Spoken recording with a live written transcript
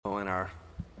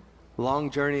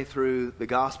long journey through the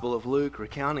Gospel of Luke,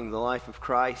 recounting the life of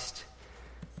Christ.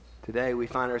 Today we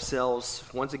find ourselves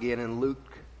once again in Luke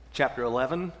chapter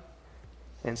 11.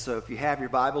 And so if you have your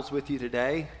Bibles with you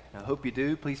today, I hope you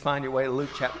do, please find your way to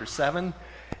Luke chapter 7.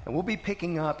 And we'll be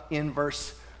picking up in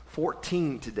verse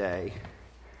 14 today.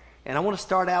 And I want to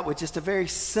start out with just a very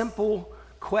simple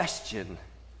question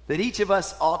that each of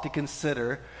us ought to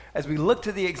consider as we look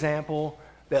to the example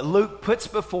that Luke puts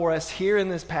before us here in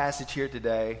this passage here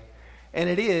today. And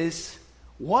it is,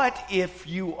 what if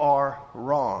you are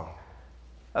wrong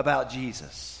about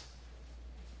Jesus?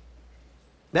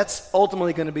 That's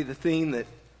ultimately going to be the theme that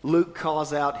Luke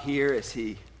calls out here as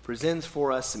he presents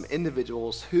for us some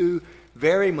individuals who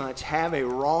very much have a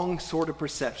wrong sort of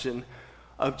perception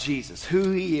of Jesus,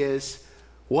 who he is,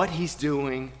 what he's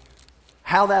doing,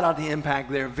 how that ought to impact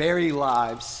their very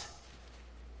lives.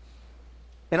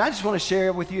 And I just want to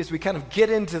share with you as we kind of get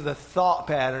into the thought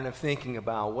pattern of thinking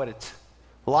about what it's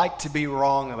like to be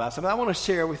wrong about something. I want to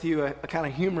share with you a kind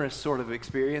of humorous sort of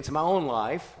experience in my own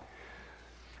life.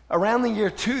 Around the year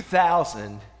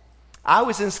 2000, I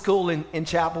was in school in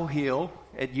Chapel Hill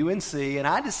at UNC, and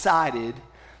I decided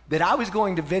that I was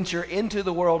going to venture into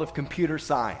the world of computer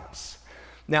science.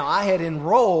 Now, I had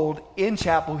enrolled in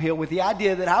Chapel Hill with the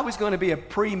idea that I was going to be a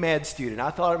pre-med student.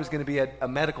 I thought I was going to be a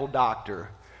medical doctor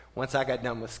once I got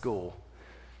done with school.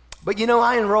 But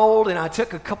I enrolled and I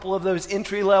took a couple of those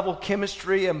entry-level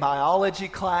chemistry and biology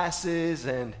classes,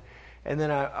 and then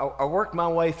I worked my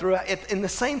way through it. In the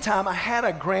same time, I had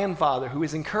a grandfather who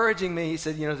was encouraging me. He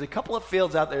said, there's a couple of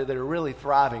fields out there that are really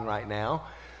thriving right now,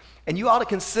 and you ought to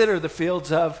consider the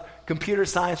fields of computer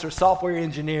science or software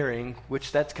engineering,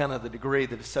 which that's kind of the degree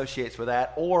that associates with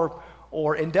that,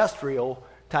 or industrial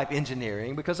type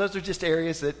engineering, because those are just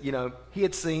areas that, he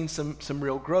had seen some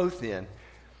real growth in.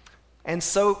 And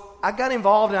so I got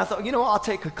involved, and I thought, I'll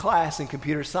take a class in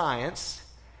computer science.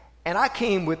 And I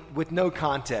came with no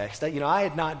context. I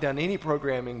had not done any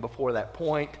programming before that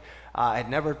point. I had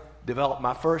never developed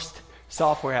my first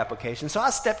software application. So I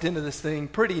stepped into this thing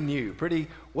pretty new, pretty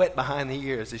wet behind the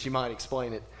ears, as you might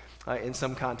explain it in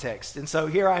some context. And so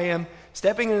here I am,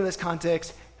 stepping into this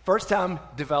context, first-time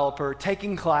developer,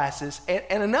 taking classes.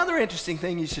 And another interesting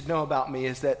thing you should know about me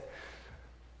is that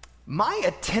my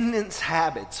attendance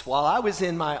habits while I was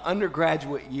in my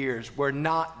undergraduate years were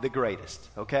not the greatest,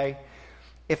 okay?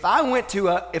 If I went to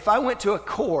a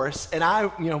course and I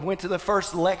went to the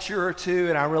first lecture or two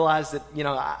and I realized that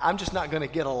I'm just not going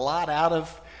to get a lot out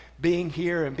of being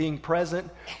here and being present,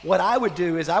 what I would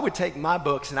do is I would take my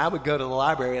books and I would go to the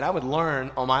library and I would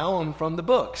learn on my own from the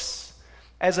books,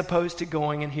 as opposed to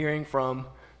going and hearing from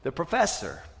the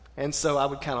professor. And so I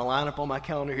would kind of line up on my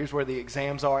calendar, here's where the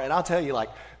exams are, and I'll tell you,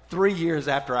 3 years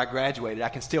after I graduated, I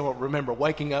can still remember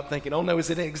waking up thinking, oh no, is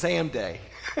it an exam day?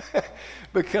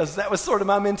 Because that was sort of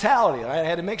my mentality. I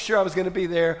had to make sure I was going to be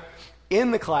there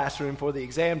in the classroom for the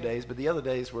exam days, but the other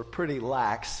days were pretty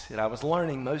lax, and I was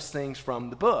learning most things from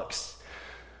the books.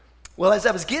 Well, as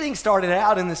I was getting started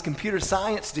out in this computer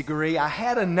science degree, I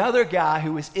had another guy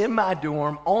who was in my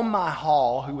dorm, on my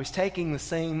hall, who was taking the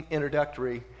same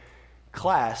introductory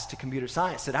class to computer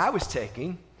science that I was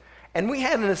taking. And we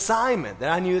had an assignment that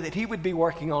I knew that he would be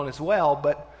working on as well,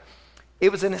 but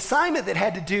it was an assignment that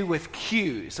had to do with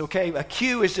queues, okay? A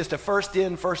queue is just a first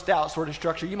in, first out sort of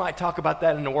structure. You might talk about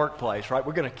that in the workplace, right?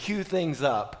 We're going to queue things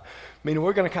up.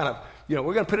 We're going to kind of,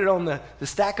 we're going to put it on the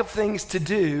stack of things to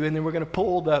do, and then we're going to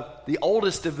pull the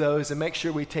oldest of those and make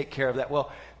sure we take care of that.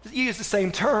 Well, you use the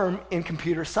same term in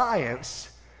computer science,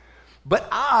 but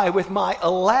I, with my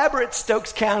elaborate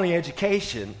Stokes County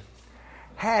education,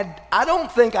 I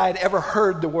don't think I had ever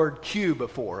heard the word queue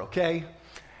before, okay?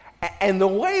 And the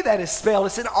way that is spelled,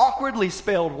 it's an awkwardly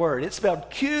spelled word. It's spelled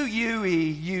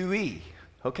Q-U-E-U-E,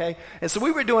 okay? And so we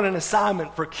were doing an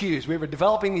assignment for queues. We were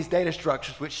developing these data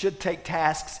structures which should take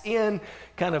tasks in,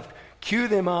 kind of queue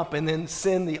them up, and then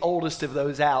send the oldest of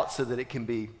those out so that it can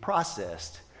be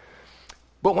processed.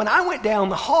 But when I went down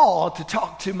the hall to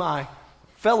talk to my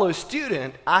fellow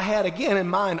student, I had again in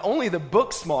mind only the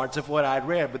book smarts of what I'd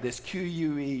read with this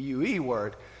Q-U-E-U-E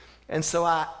word. And so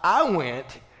I went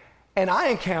and I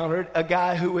encountered a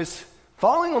guy who was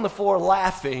falling on the floor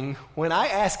laughing when I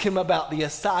asked him about the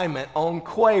assignment on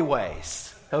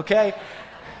Quayways, okay?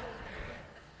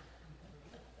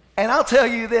 And I'll tell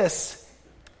you this,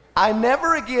 I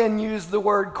never again used the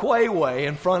word Quayway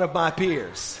in front of my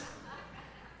peers.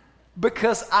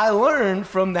 Because I learned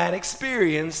from that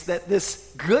experience that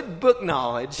this good book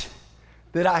knowledge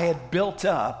that I had built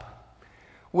up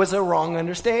was a wrong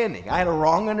understanding. I had a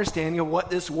wrong understanding of what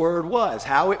this word was,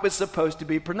 how it was supposed to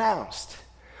be pronounced.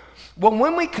 Well,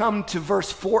 when we come to verse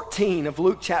 14 of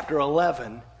Luke chapter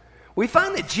 11, we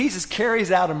find that Jesus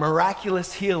carries out a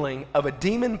miraculous healing of a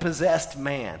demon-possessed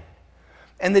man.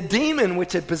 And the demon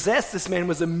which had possessed this man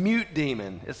was a mute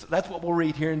demon. That's what we'll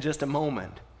read here in just a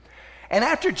moment. And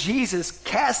after Jesus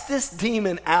cast this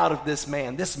demon out of this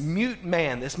man, this mute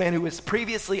man, this man who was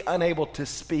previously unable to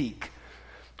speak,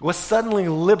 was suddenly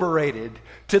liberated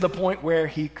to the point where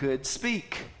he could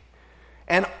speak.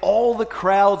 And all the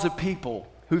crowds of people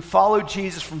who followed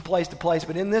Jesus from place to place,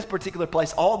 but in this particular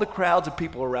place, all the crowds of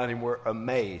people around him were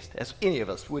amazed, as any of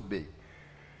us would be,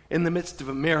 in the midst of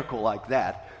a miracle like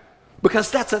that. Because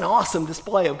that's an awesome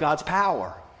display of God's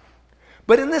power.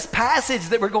 But in this passage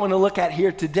that we're going to look at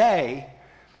here today,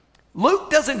 Luke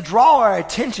doesn't draw our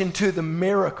attention to the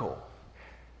miracle.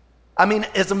 I mean,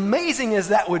 as amazing as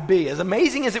that would be, as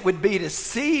amazing as it would be to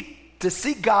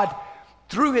see God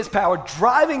through his power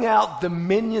driving out the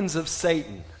minions of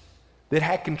Satan that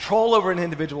had control over an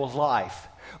individual's life,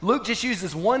 Luke just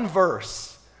uses one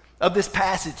verse of this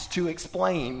passage to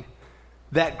explain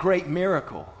that great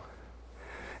miracle.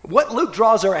 What Luke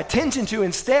draws our attention to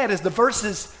instead is the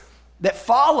verses that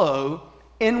follow,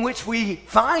 in which we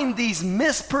find these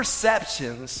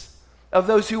misperceptions of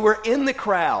those who were in the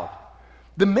crowd,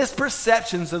 the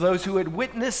misperceptions of those who had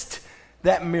witnessed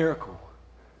that miracle.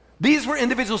 These were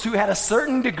individuals who had a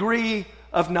certain degree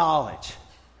of knowledge.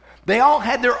 They all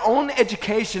had their own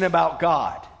education about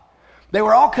God. They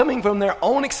were all coming from their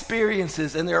own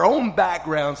experiences and their own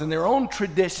backgrounds and their own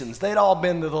traditions. They'd all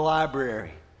been to the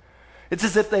library. It's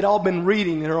as if they'd all been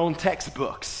reading their own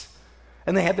textbooks.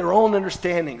 And they had their own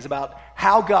understandings about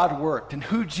how God worked and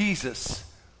who Jesus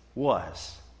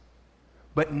was.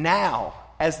 But now,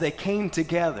 as they came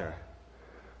together,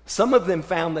 some of them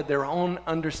found that their own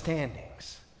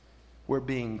understandings were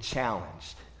being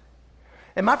challenged.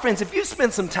 And my friends, if you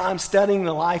spend some time studying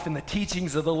the life and the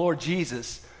teachings of the Lord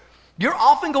Jesus, you're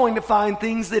often going to find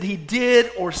things that he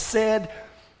did or said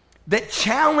that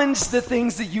challenge the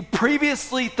things that you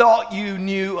previously thought you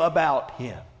knew about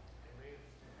him.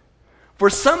 For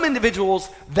some individuals,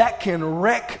 that can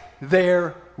wreck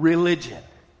their religion.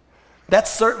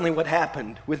 That's certainly what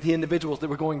happened with the individuals that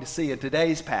we're going to see in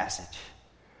today's passage.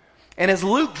 And as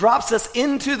Luke drops us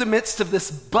into the midst of this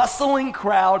bustling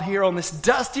crowd here on this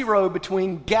dusty road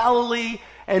between Galilee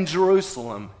and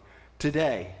Jerusalem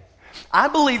today, I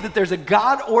believe that there's a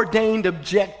God-ordained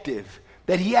objective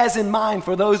that he has in mind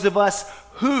for those of us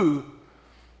who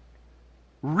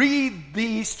read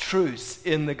these truths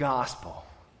in the gospel.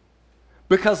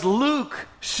 Because Luke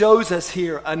shows us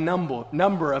here a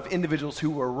number of individuals who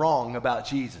were wrong about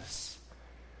Jesus.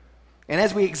 And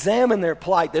as we examine their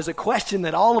plight, there's a question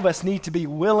that all of us need to be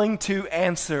willing to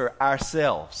answer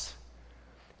ourselves.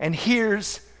 And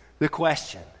here's the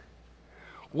question.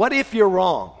 What if you're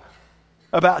wrong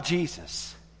about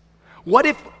Jesus? What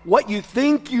if what you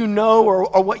think you know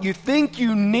or what you think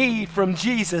you need from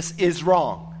Jesus is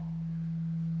wrong?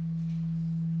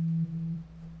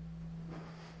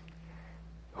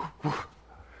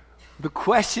 The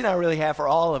question I really have for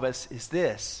all of us is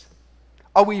this.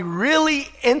 Are we really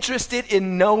interested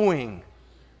in knowing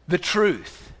the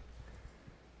truth?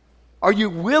 Are you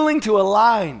willing to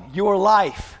align your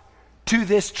life to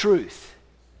this truth?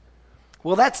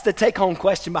 Well, that's the take-home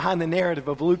question behind the narrative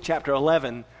of Luke chapter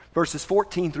 11, verses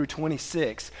 14 through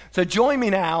 26. So join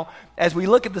me now as we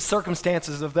look at the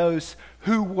circumstances of those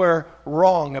who were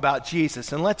wrong about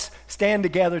Jesus. And let's stand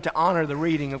together to honor the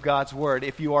reading of God's word.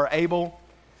 If you are able,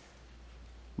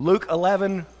 Luke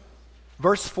 11,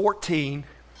 verse 14,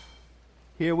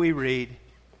 here we read,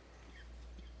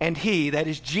 "And he," that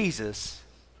is Jesus,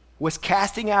 "was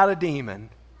casting out a demon,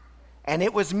 and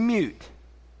it was mute.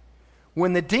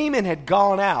 When the demon had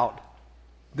gone out,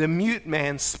 the mute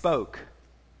man spoke,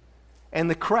 and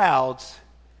the crowds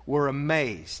were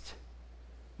amazed.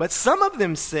 But some of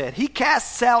them said, 'He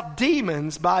casts out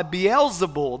demons by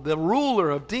Beelzebul, the ruler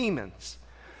of demons.'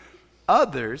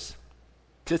 Others,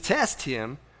 to test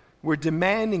him, were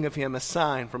demanding of him a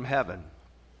sign from heaven.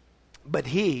 But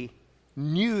he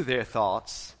knew their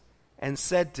thoughts and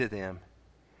said to them,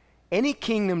 'Any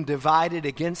kingdom divided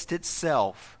against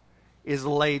itself is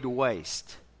laid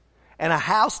waste, and a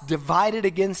house divided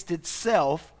against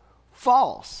itself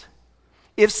falls.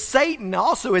 If Satan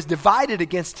also is divided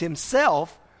against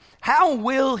himself, how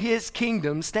will his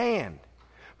kingdom stand?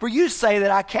 For you say that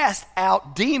I cast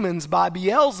out demons by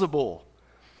Beelzebul.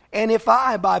 And if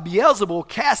I, by Beelzebul,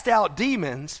 cast out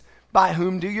demons, by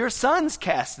whom do your sons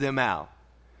cast them out?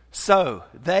 So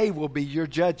they will be your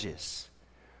judges.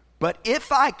 But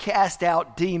if I cast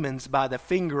out demons by the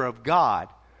finger of God,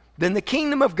 then the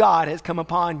kingdom of God has come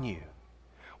upon you.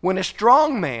 When a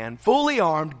strong man, fully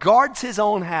armed, guards his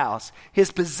own house,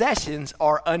 his possessions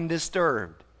are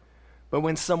undisturbed. But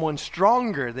when someone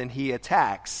stronger than he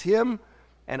attacks him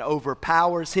and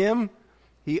overpowers him,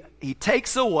 he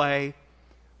takes away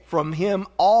from him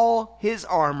all his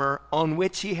armor on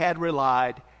which he had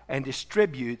relied and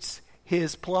distributes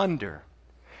his plunder.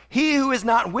 He who is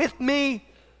not with me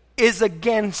is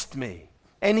against me,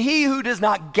 and he who does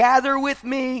not gather with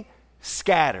me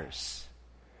scatters.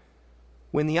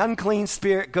 When the unclean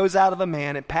spirit goes out of a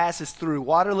man, it passes through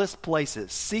waterless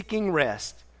places, seeking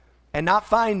rest, and not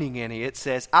finding any, it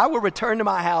says, I will return to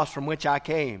my house from which I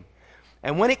came.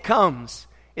 And when it comes,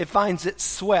 it finds it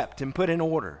swept and put in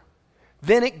order.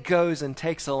 Then it goes and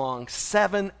takes along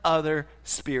 7 other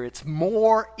spirits,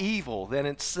 more evil than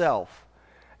itself,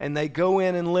 and they go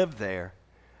in and live there.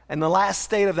 And the last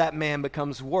state of that man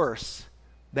becomes worse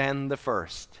than the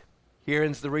first. Here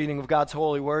ends the reading of God's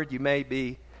holy word. You may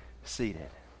be seated.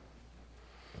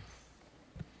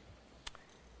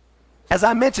 As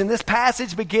I mentioned, this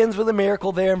passage begins with a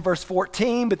miracle there in verse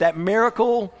 14, but that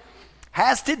miracle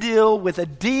has to deal with a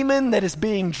demon that is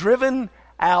being driven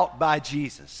out by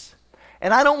Jesus.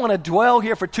 And I don't want to dwell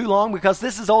here for too long because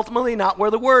this is ultimately not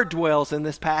where the word dwells in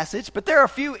this passage, but there are a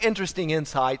few interesting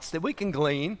insights that we can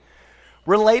glean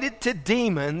related to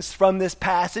demons from this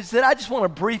passage that I just want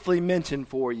to briefly mention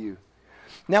for you.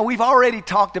 Now, we've already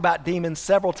talked about demons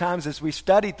several times as we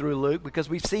studied through Luke because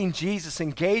we've seen Jesus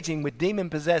engaging with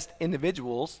demon-possessed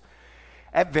individuals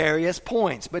at various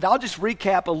points. But I'll just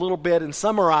recap a little bit and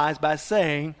summarize by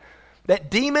saying that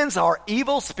demons are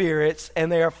evil spirits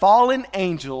and they are fallen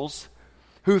angels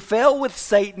who fell with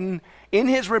Satan in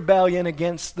his rebellion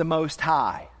against the Most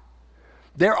High.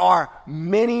 There are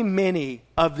many, many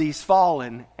of these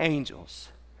fallen angels.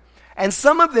 And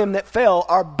some of them that fell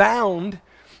are bound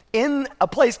in a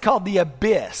place called the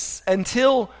abyss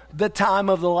until the time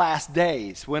of the last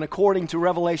days, when according to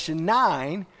Revelation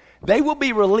 9, they will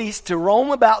be released to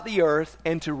roam about the earth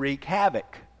and to wreak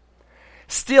havoc.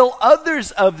 Still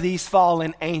others of these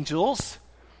fallen angels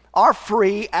are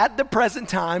free at the present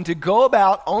time to go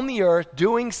about on the earth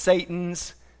doing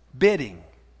Satan's bidding.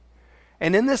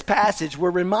 And in this passage, we're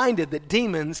reminded that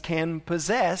demons can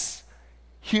possess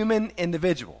human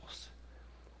individuals.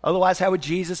 Otherwise, how would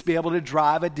Jesus be able to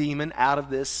drive a demon out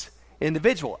of this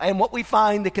individual? And what we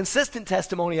find the consistent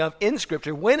testimony of in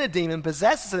Scripture, when a demon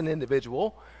possesses an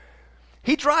individual,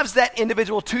 he drives that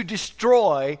individual to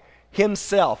destroy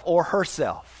himself or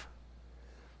herself.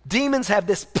 Demons have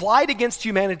this plight against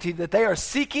humanity that they are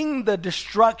seeking the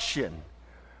destruction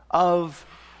of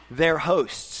their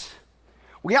hosts.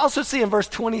 We also see in verse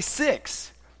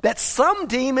 26 that some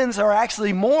demons are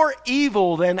actually more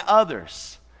evil than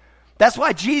others. That's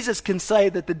why Jesus can say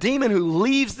that the demon who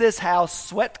leaves this house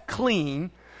swept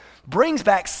clean brings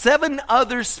back 7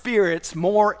 other spirits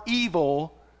more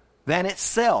evil than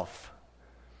itself.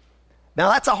 Now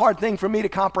that's a hard thing for me to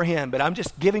comprehend, but I'm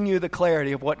just giving you the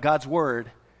clarity of what God's word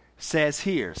says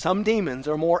here. Some demons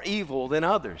are more evil than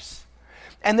others.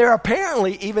 And there are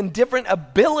apparently even different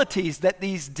abilities that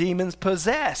these demons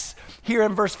possess. Here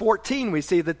in verse 14 we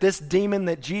see that this demon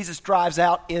that Jesus drives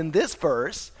out in this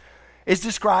verse is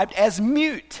described as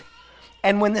mute.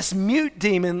 And when this mute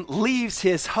demon leaves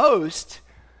his host,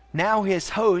 now his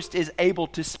host is able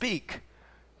to speak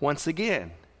once again.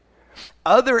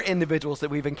 Other individuals that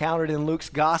we've encountered in Luke's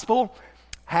gospel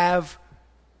have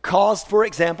caused, for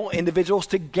example, individuals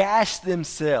to gash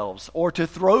themselves or to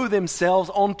throw themselves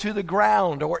onto the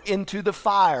ground or into the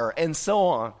fire and so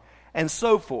on and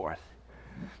so forth.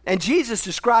 And Jesus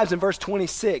describes in verse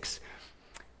 26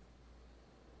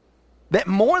 that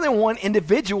more than one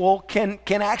individual can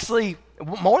actually,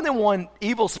 more than one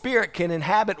evil spirit can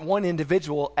inhabit one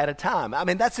individual at a time. I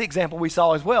mean, that's the example we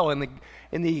saw as well in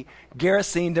the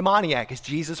Gerasene demoniac. As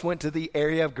Jesus went to the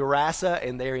area of Gerasa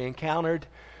and there he encountered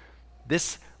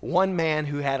this one man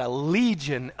who had a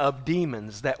legion of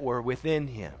demons that were within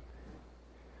him.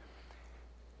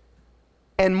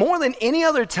 And more than any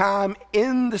other time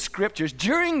in the scriptures,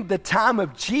 during the time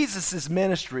of Jesus'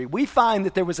 ministry, we find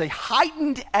that there was a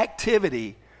heightened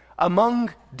activity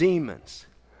among demons.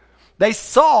 They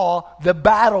saw the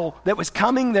battle that was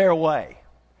coming their way.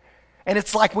 And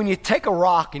it's like when you take a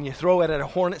rock and you throw it at a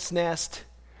hornet's nest,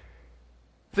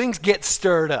 things get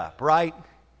stirred up, right?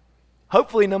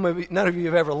 Hopefully none of you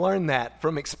have ever learned that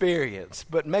from experience,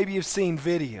 but maybe you've seen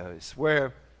videos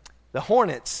where the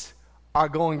hornets are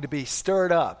going to be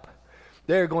stirred up.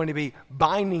 They're going to be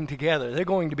binding together. They're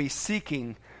going to be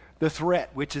seeking the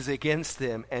threat which is against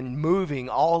them and moving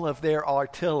all of their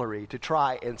artillery to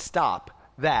try and stop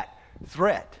that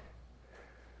threat.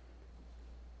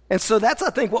 And so that's,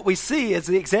 I think, what we see as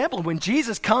the example of when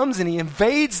Jesus comes and he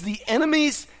invades the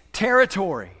enemy's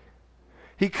territory.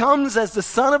 He comes as the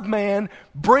Son of Man,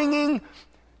 bringing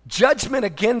judgment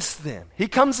against them. He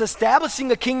comes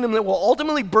establishing a kingdom that will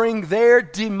ultimately bring their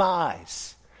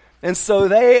demise. And so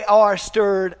they are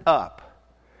stirred up.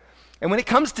 And when it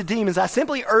comes to demons, I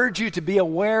simply urge you to be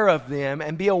aware of them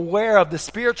and be aware of the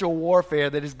spiritual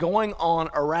warfare that is going on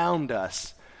around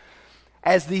us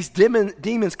as these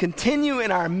demons continue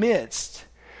in our midst.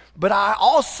 But I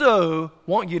also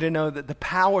want you to know that the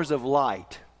powers of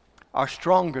light are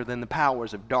stronger than the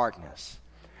powers of darkness.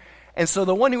 And so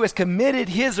the one who has committed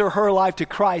his or her life to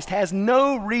Christ has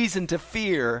no reason to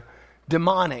fear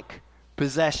demonic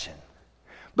possession.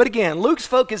 But again, Luke's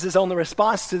focus is on the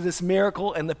response to this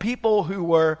miracle and the people who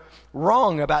were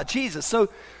wrong about Jesus. So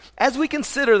as we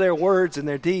consider their words and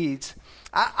their deeds,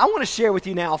 I want to share with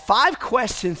you now 5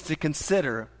 questions to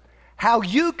consider how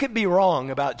you could be wrong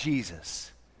about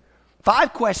Jesus.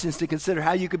 5 questions to consider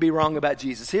how you could be wrong about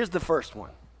Jesus. Here's the first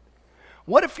one.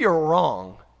 What if you're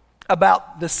wrong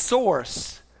about the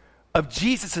source of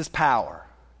Jesus' power?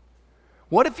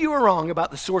 What if you were wrong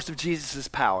about the source of Jesus'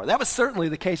 power? That was certainly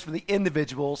the case for the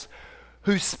individuals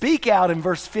who speak out in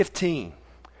verse 15.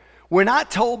 We're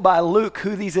not told by Luke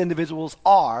who these individuals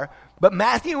are, but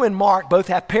Matthew and Mark both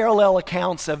have parallel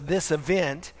accounts of this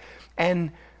event.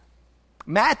 And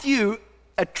Matthew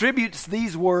attributes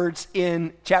these words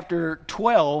in chapter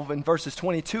 12 and verses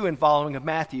 22 and following of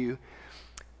Matthew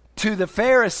to the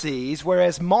Pharisees,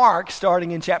 whereas Mark,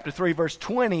 starting in chapter 3, verse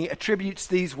 20, attributes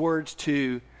these words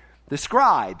to the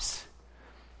scribes.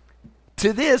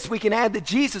 To this, we can add that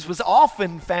Jesus was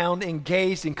often found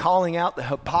engaged in calling out the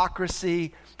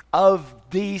hypocrisy of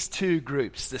these two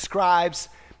groups, the scribes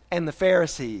and the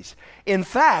Pharisees. In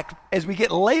fact, as we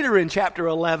get later in chapter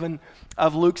 11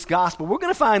 of Luke's gospel, we're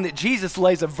going to find that Jesus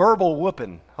lays a verbal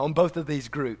whooping on both of these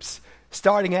groups,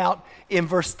 starting out in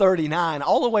verse 39,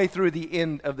 all the way through the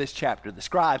end of this chapter, the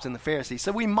scribes and the Pharisees.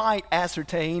 So we might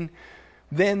ascertain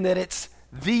then that it's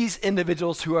these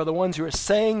individuals who are the ones who are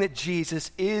saying that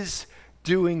Jesus is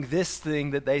doing this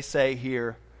thing that they say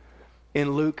here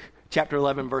in Luke chapter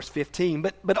 11, verse 15.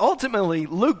 But ultimately,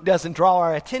 Luke doesn't draw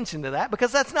our attention to that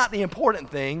because that's not the important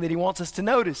thing that he wants us to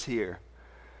notice here.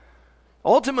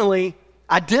 Ultimately,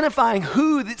 identifying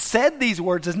who said these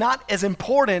words is not as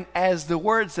important as the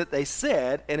words that they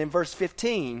said. And in verse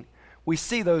 15, we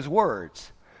see those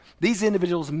words. These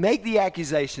individuals make the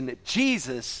accusation that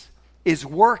Jesus is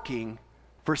working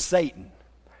for Satan.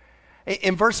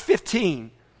 In verse 15,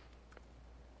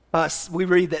 we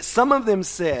read that some of them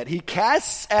said, he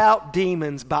casts out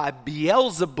demons by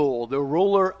Beelzebul, the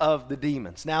ruler of the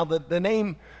demons. Now, the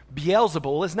name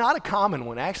Beelzebul is not a common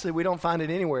one. Actually, we don't find it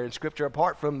anywhere in Scripture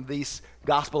apart from these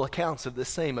gospel accounts of the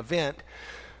same event.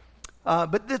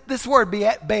 But this word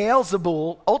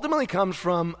Beelzebul ultimately comes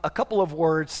from a couple of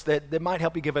words that might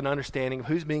help you give an understanding of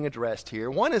who's being addressed here.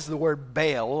 One is the word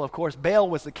Baal. Of course, Baal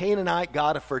was the Canaanite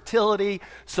god of fertility.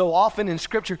 So often in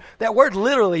Scripture, that word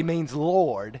literally means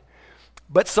Lord.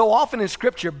 But so often in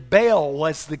Scripture, Baal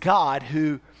was the god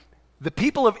who the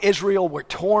people of Israel were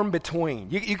torn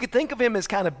between. You could think of him as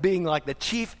kind of being like the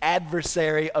chief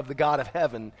adversary of the God of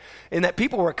heaven, in that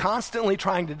people were constantly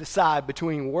trying to decide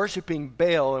between worshiping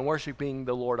Baal and worshiping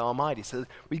the Lord Almighty. So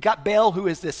we got Baal, who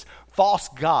is this false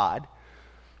god.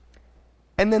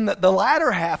 And then the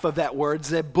latter half of that word,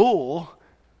 Zebul,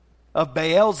 of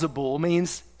Beelzebul,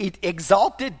 means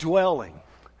exalted dwelling.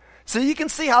 So you can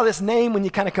see how this name, when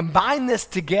you kind of combine this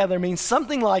together, means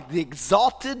something like the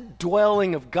exalted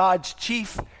dwelling of God's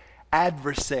chief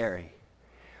adversary.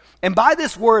 And by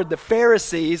this word, the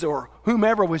Pharisees, or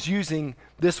whomever was using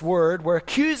this word, were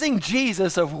accusing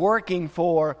Jesus of working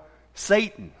for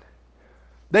Satan.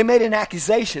 They made an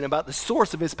accusation about the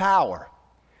source of his power.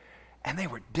 And they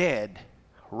were dead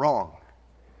wrong.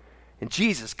 And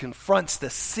Jesus confronts the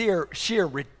sheer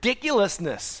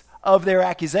ridiculousness of their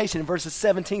accusation in verses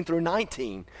 17 through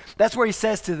 19. That's where he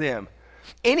says to them,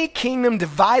 any kingdom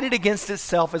divided against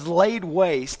itself is laid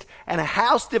waste, and a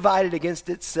house divided against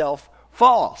itself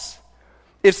falls.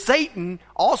 If Satan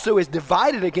also is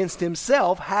divided against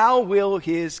himself, how will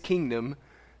his kingdom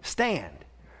stand?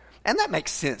 And that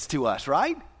makes sense to us,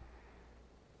 right?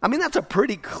 I mean, that's a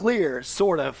pretty clear,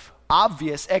 sort of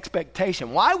obvious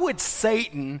expectation. Why would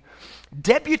Satan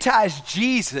deputize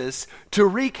Jesus to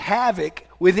wreak havoc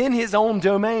within his own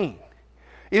domain?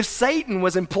 If Satan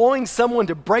was employing someone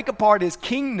to break apart his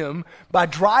kingdom by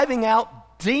driving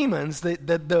out demons,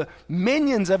 the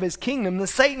minions of his kingdom, then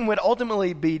Satan would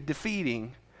ultimately be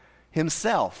defeating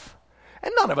himself.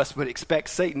 And none of us would expect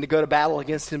Satan to go to battle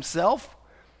against himself.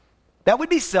 That would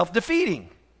be self-defeating,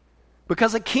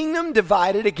 because a kingdom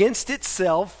divided against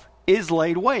itself is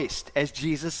laid waste, as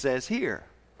Jesus says here.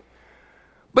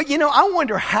 But I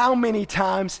wonder how many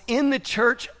times in the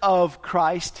church of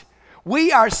Christ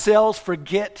we ourselves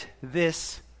forget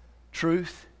this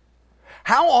truth.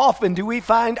 How often do we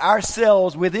find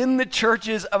ourselves within the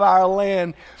churches of our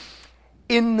land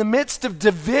in the midst of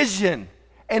division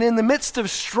and in the midst of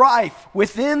strife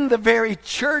within the very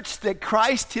church that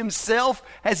Christ himself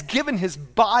has given his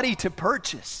body to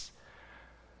purchase?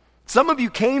 Some of you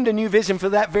came to New Vision for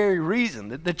that very reason.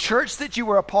 That the church that you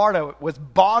were a part of was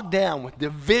bogged down with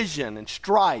division and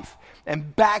strife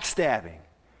and backstabbing.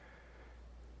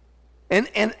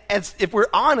 And as if we're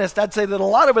honest, I'd say that a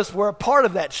lot of us were a part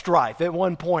of that strife at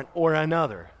one point or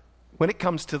another when it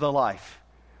comes to the life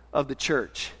of the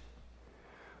church.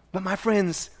 But my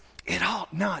friends, it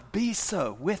ought not be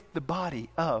so with the body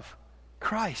of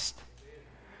Christ.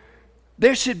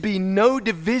 There should be no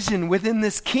division within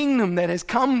this kingdom that has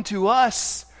come to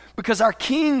us, because our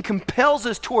King compels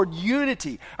us toward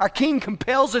unity. Our King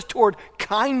compels us toward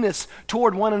kindness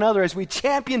toward one another as we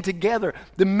champion together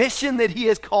the mission that he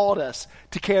has called us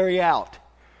to carry out.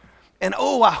 And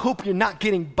I hope you're not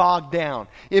getting bogged down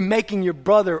in making your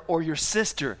brother or your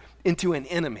sister into an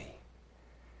enemy.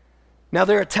 Now,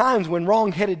 there are times when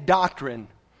wrong-headed doctrine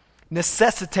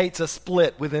necessitates a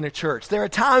split within a church. There are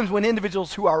times when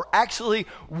individuals who are actually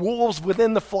wolves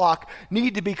within the flock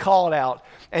need to be called out,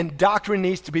 and doctrine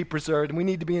needs to be preserved, and we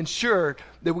need to be ensured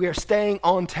that we are staying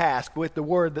on task with the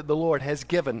word that the Lord has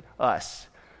given us.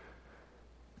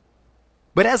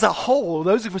 But as a whole,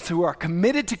 those of us who are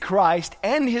committed to Christ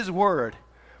and his word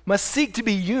must seek to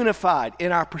be unified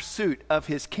in our pursuit of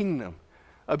his kingdom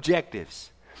objectives.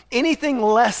 Anything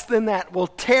less than that will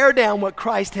tear down what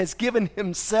Christ has given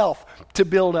himself to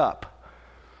build up.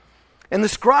 And the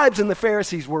scribes and the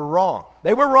Pharisees were wrong.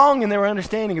 They were wrong in their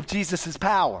understanding of Jesus'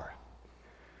 power.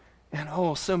 And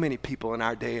so many people in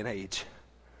our day and age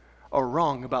are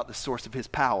wrong about the source of his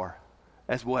power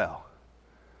as well.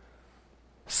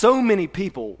 So many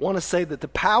people want to say that the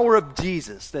power of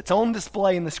Jesus that's on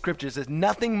display in the scriptures is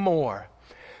nothing more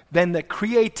than the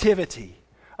creativity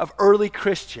of early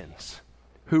Christians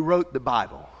who wrote the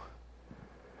Bible.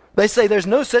 They say there's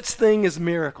no such thing as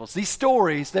miracles. These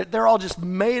stories, they're all just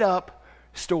made up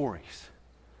stories.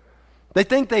 They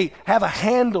think they have a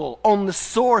handle on the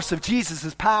source of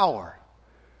Jesus' power.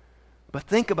 But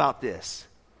think about this.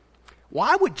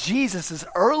 Why would Jesus'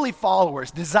 early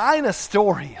followers design a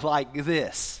story like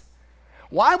this?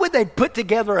 Why would they put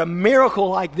together a miracle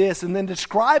like this and then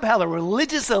describe how the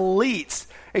religious elites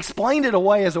explained it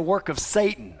away as a work of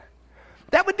Satan?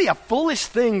 That would be a foolish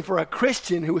thing for a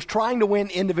Christian who was trying to win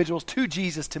individuals to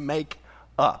Jesus to make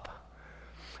up.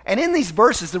 And in these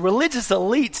verses, the religious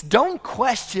elites don't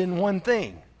question one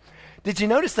thing. Did you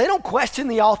notice they don't question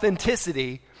the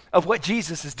authenticity of what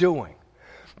Jesus is doing?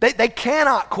 They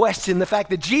cannot question the fact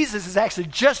that Jesus has actually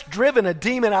just driven a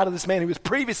demon out of this man who was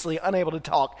previously unable to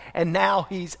talk, and now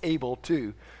he's able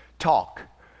to talk.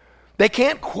 They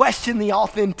can't question the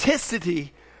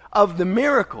authenticity of the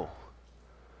miracle.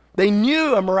 They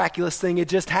knew a miraculous thing had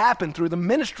just happened through the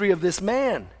ministry of this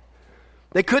man.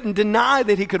 They couldn't deny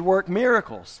that he could work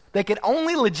miracles. They could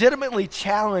only legitimately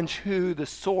challenge who the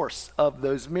source of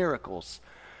those miracles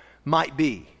might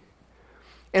be.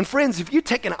 And friends, if you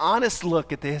take an honest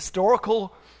look at the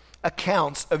historical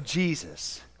accounts of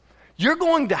Jesus, you're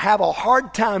going to have a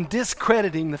hard time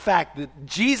discrediting the fact that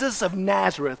Jesus of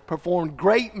Nazareth performed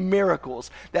great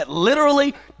miracles that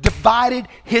literally divided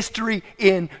history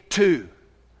in two.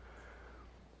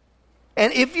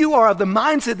 And if you are of the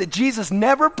mindset that Jesus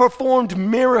never performed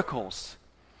miracles,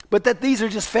 but that these are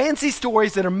just fancy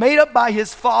stories that are made up by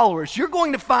his followers, you're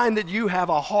going to find that you have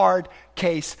a hard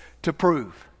case to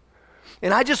prove.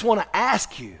 And I just want to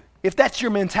ask you, if that's your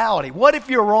mentality, what if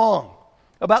you're wrong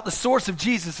about the source of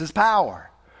Jesus' power?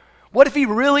 What if he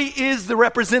really is the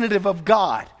representative of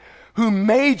God who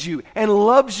made you and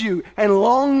loves you and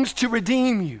longs to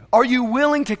redeem you? Are you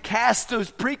willing to cast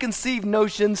those preconceived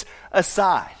notions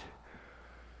aside?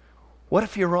 What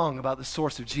if you're wrong about the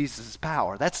source of Jesus'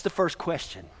 power? That's the first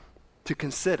question to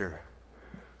consider.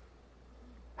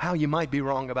 How you might be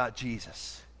wrong about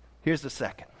Jesus. Here's the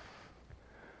second.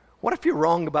 What if you're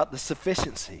wrong about the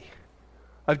sufficiency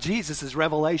of Jesus'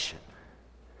 revelation?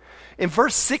 In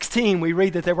verse 16, we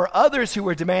read that there were others who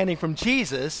were demanding from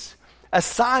Jesus a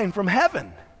sign from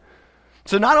heaven.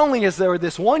 So not only is there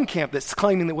this one camp that's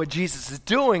claiming that what Jesus is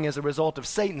doing is a result of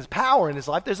Satan's power in his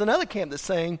life, there's another camp that's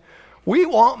saying, we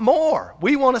want more.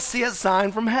 We want to see a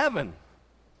sign from heaven.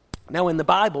 Now, in the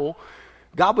Bible,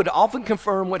 God would often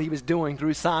confirm what he was doing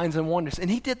through signs and wonders. And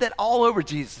he did that all over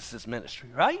Jesus' ministry,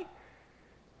 right?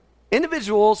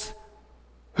 Individuals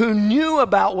who knew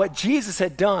about what Jesus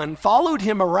had done, followed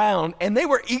him around, and they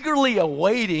were eagerly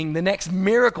awaiting the next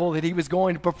miracle that he was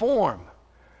going to perform.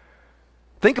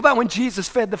 Think about when Jesus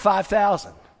fed the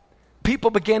 5,000.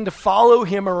 People began to follow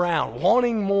him around,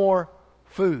 wanting more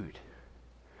food.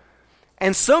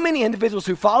 And so many individuals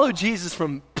who followed Jesus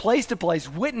from place to place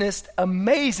witnessed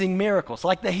amazing miracles,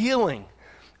 like the healing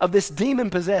of this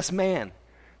demon-possessed man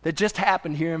that just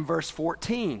happened here in verse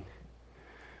 14.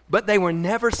 But they were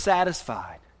never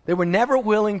satisfied. They were never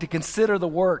willing to consider the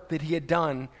work that he had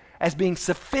done as being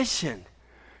sufficient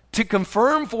to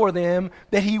confirm for them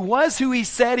that he was who he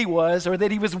said he was, or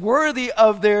that he was worthy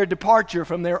of their departure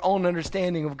from their own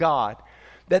understanding of God,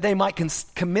 that they might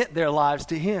commit their lives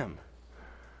to him.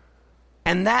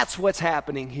 And that's what's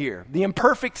happening here. The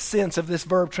imperfect sense of this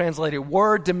verb translated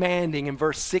were demanding in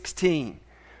verse 16,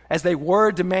 as they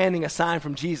were demanding a sign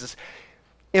from Jesus,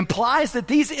 implies that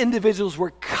these individuals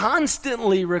were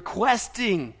constantly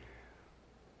requesting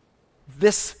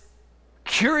this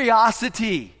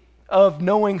curiosity of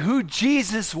knowing who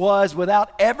Jesus was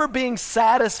without ever being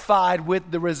satisfied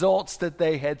with the results that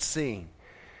they had seen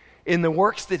in the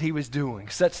works that he was doing,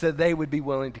 such that they would be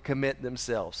willing to commit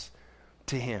themselves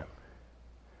to him.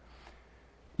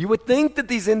 You would think that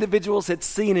these individuals had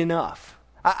seen enough.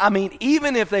 I mean,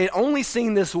 even if they had only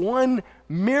seen this one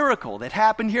miracle that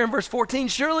happened here in verse 14,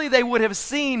 surely they would have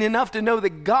seen enough to know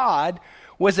that God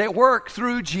was at work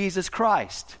through Jesus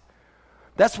Christ.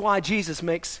 That's why Jesus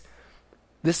makes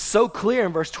this so clear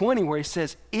in verse 20, where he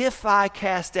says, if I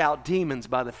cast out demons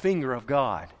by the finger of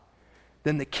God,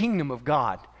 then the kingdom of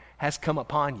God has come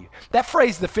upon you. That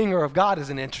phrase, the finger of God, is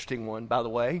an interesting one, by the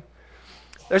way.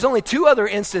 There's only two other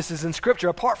instances in Scripture,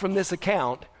 apart from this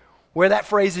account, where that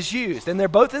phrase is used, and they're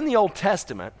both in the Old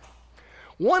Testament.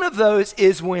 One of those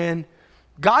is when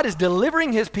God is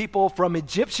delivering his people from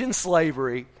Egyptian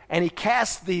slavery, and he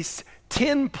casts these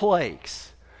 10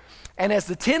 plagues. And as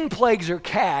the 10 plagues are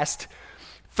cast,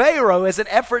 Pharaoh, as an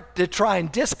effort to try and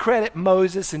discredit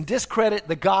Moses and discredit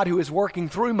the God who is working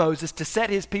through Moses to set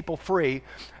his people free,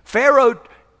 Pharaoh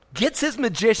gets his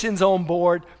magicians on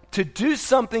board to do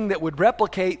something that would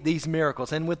replicate these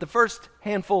miracles. And with the first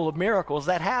handful of miracles,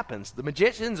 that happens. The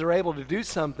magicians are able to do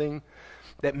something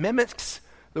that mimics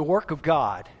the work of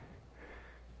God.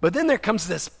 But then there comes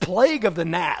this plague of the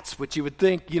gnats, which you would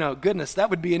think, goodness, that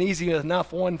would be an easy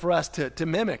enough one for us to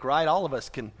mimic, right? All of us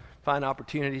can find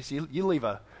opportunities. You leave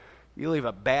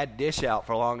a bad dish out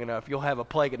for long enough, you'll have a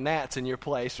plague of gnats in your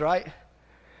place, right?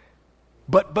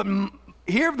 But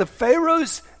here the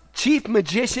Pharaoh's chief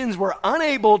magicians were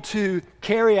unable to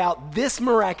carry out this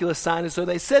miraculous sign, and so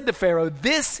they said to Pharaoh,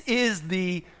 this is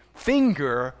the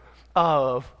finger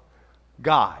of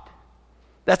God.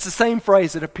 That's the same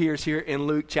phrase that appears here in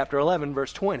Luke chapter 11,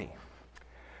 verse 20.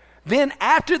 Then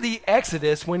after the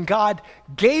Exodus, when God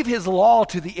gave his law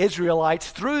to the Israelites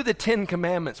through the 10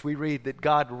 commandments, we read that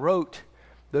God wrote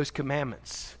those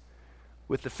commandments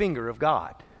with the finger of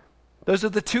God. Those are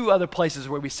the two other places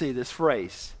where we see this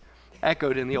phrase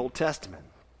echoed in the Old Testament.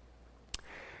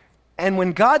 And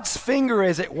when God's finger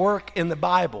is at work in the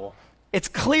Bible, it's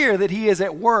clear that he is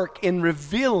at work in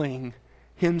revealing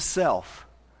himself.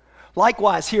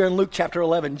 Likewise, here in Luke chapter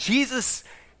 11, Jesus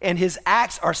and his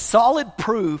acts are solid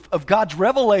proof of God's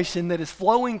revelation that is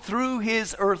flowing through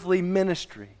his earthly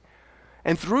ministry.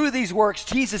 And through these works,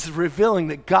 Jesus is revealing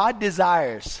that God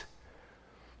desires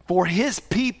for his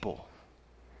people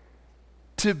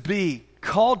to be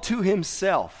called to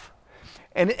himself.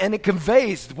 And it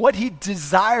conveys what he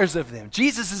desires of them.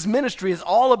 Jesus' ministry is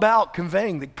all about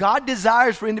conveying that God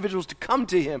desires for individuals to come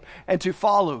to him and to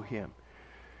follow him.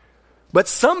 But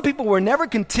some people were never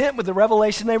content with the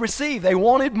revelation they received. They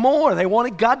wanted more. They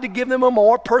wanted God to give them a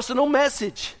more personal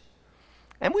message.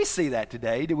 And we see that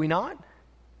today, do we not?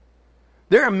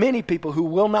 There are many people who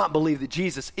will not believe that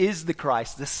Jesus is the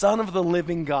Christ, the Son of the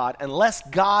living God, unless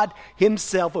God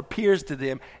himself appears to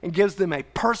them and gives them a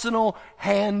personal,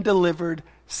 hand-delivered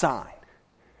sign.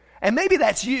 And maybe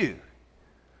that's you.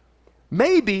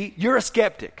 Maybe you're a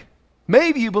skeptic.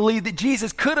 Maybe you believe that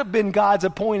Jesus could have been God's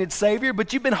appointed Savior,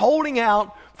 but you've been holding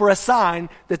out for a sign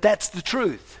that that's the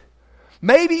truth.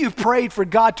 Maybe you've prayed for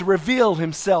God to reveal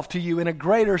himself to you in a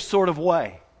greater sort of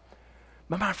way.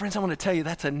 But my friends, I want to tell you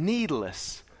that's a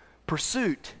needless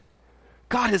pursuit.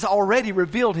 God has already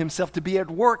revealed himself to be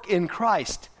at work in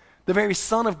Christ, the very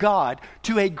Son of God,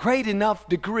 to a great enough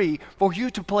degree for you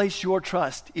to place your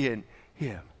trust in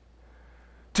him.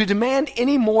 To demand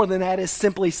any more than that is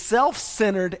simply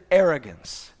self-centered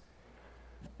arrogance.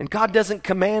 And God doesn't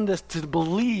command us to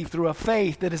believe through a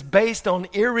faith that is based on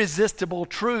irresistible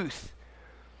truth.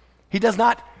 He does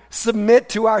not submit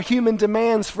to our human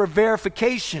demands for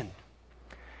verification.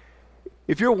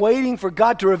 if you're waiting for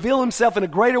God to reveal himself in a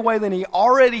greater way than he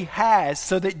already has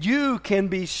so that you can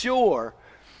be sure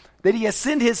that he has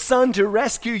sent his son to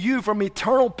rescue you from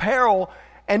eternal peril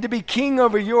and to be king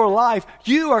over your life,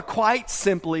 you are quite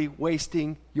simply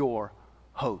wasting your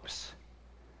hopes.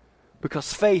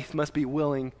 Because faith must be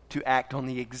willing to act on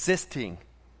the existing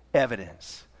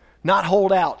evidence, not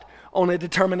hold out on a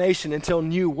determination until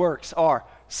new works are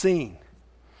seen.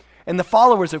 And the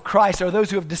followers of Christ are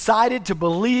those who have decided to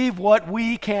believe what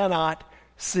we cannot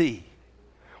see.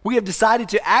 We have decided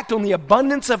to act on the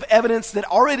abundance of evidence that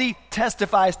already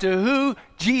testifies to who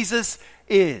Jesus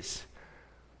is.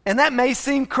 And that may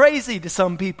seem crazy to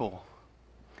some people.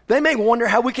 They may wonder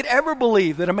how we could ever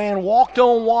believe that a man walked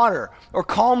on water or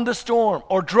calmed a storm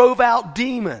or drove out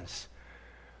demons.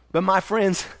 But my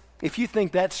friends, if you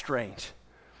think that's strange,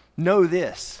 know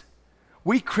this.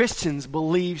 We Christians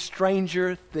believe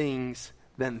stranger things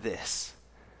than this.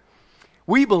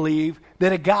 We believe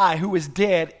that a guy who was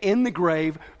dead in the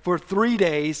grave for 3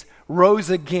 days rose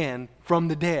again from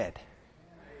the dead.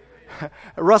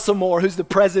 Russell Moore, who's the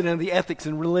president of the Ethics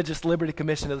and Religious Liberty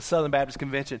Commission of the Southern Baptist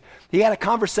Convention, he had a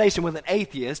conversation with an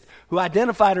atheist who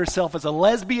identified herself as a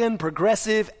lesbian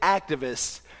progressive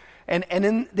activist. And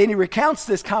then he recounts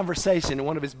this conversation in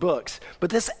one of his books.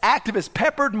 But this activist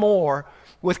peppered Moore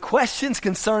with questions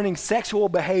concerning sexual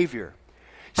behavior.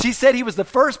 She said he was the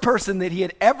first person that he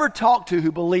had ever talked to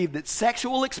who believed that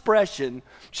sexual expression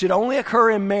should only occur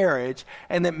in marriage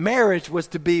and that marriage was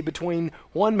to be between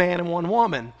one man and one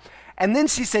woman. And then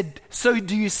she said, so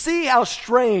do you see how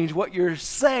strange what you're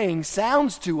saying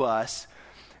sounds to us,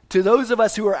 to those of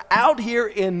us who are out here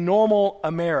in normal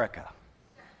America?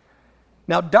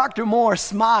 Now, Dr. Moore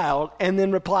smiled and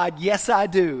then replied, yes, I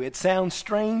do. It sounds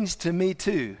strange to me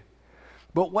too.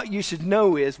 But what you should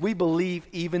know is we believe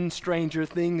even stranger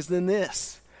things than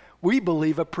this. We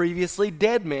believe a previously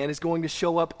dead man is going to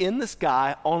show up in the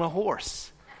sky on a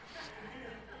horse.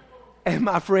 And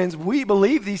my friends, we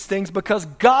believe these things because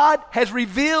God has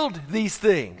revealed these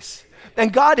things.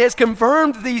 And God has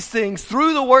confirmed these things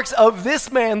through the works of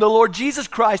this man, the Lord Jesus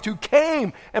Christ, who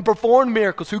came and performed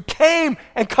miracles, who came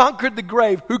and conquered the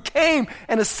grave, who came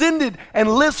and ascended and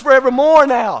lives forevermore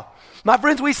now. My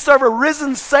friends, we serve a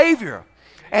risen Savior.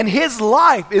 And his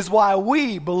life is why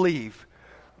we believe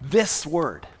this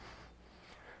word.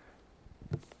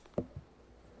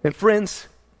 And friends,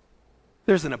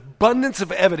 there's an abundance of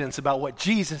evidence about what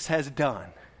Jesus has done.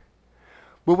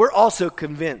 But we're also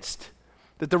convinced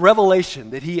that the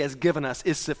revelation that he has given us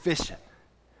is sufficient.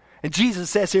 And Jesus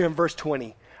says here in verse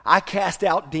 20, I cast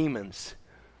out demons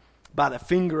by the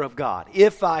finger of God.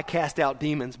 If I cast out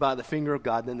demons by the finger of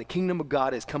God, then the kingdom of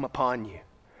God has come upon you.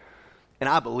 And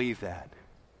I believe that.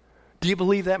 Do you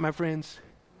believe that, my friends?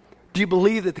 Do you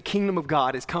believe that the kingdom of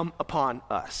God has come upon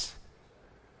us?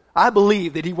 I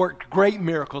believe that he worked great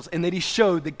miracles and that he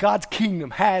showed that God's kingdom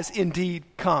has indeed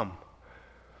come.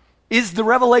 Is the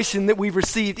revelation that we've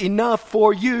received enough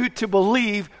for you to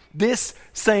believe this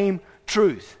same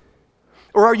truth?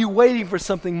 Or are you waiting for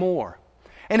something more?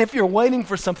 And if you're waiting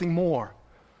for something more,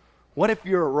 what if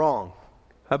you're wrong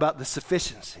about the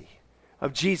sufficiency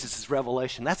of Jesus'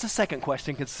 revelation? That's the second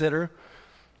question. Consider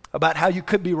about how you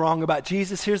could be wrong about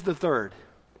Jesus. Here's the third.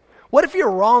 What if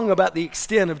you're wrong about the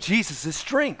extent of Jesus'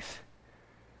 strength?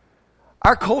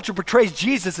 Our culture portrays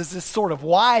Jesus as this sort of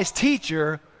wise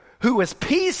teacher who was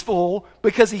peaceful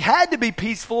because he had to be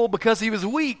peaceful because he was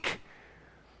weak.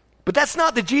 But that's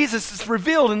not the Jesus that's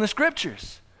revealed in the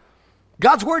scriptures.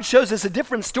 God's word shows us a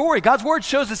different story. God's word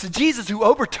shows us a Jesus who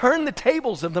overturned the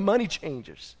tables of the money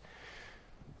changers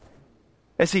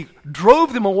as he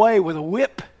drove them away with a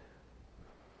whip.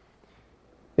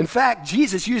 In fact,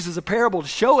 Jesus uses a parable to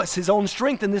show us his own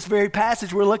strength in this very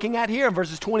passage we're looking at here in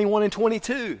verses 21 and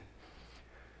 22.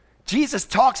 Jesus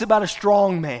talks about a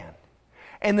strong man.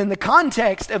 And in the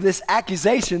context of this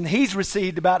accusation he's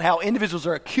received about how individuals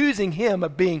are accusing him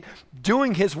of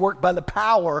doing his work by the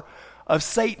power of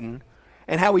Satan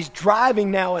and how he's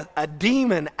driving now a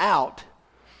demon out,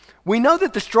 we know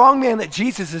that the strong man that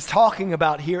Jesus is talking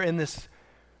about here in this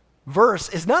verse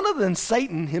is none other than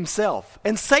Satan himself.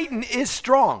 And Satan is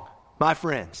strong, my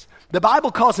friends. The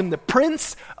Bible calls him the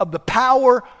prince of the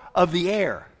power of the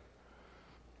air.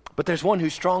 But there's one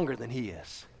who's stronger than he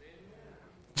is.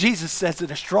 Jesus says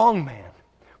that a strong man,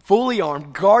 fully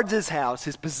armed, guards his house.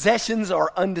 His possessions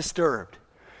are undisturbed.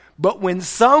 But when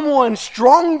someone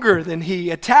stronger than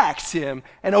he attacks him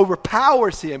and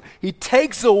overpowers him, he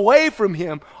takes away from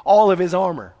him all of his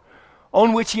armor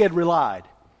on which he had relied,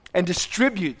 and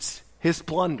distributes his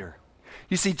plunder.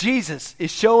 You see, Jesus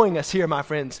is showing us here, my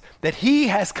friends, that he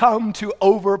has come to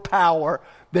overpower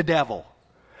the devil.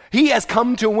 He has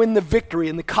come to win the victory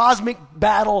in the cosmic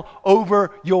battle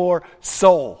over your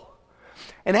soul.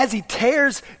 And as he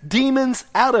tears demons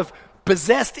out of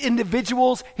possessed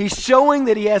individuals, he's showing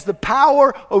that he has the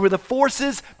power over the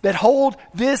forces that hold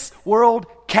this world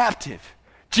captive.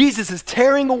 Jesus is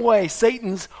tearing away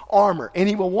Satan's armor, and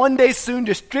he will one day soon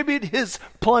distribute his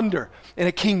plunder in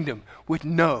a kingdom with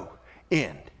no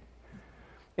end.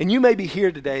 And you may be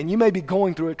here today, and you may be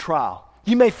going through a trial.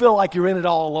 You may feel like you're in it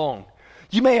all alone.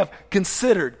 You may have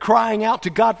considered crying out to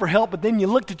God for help, but then you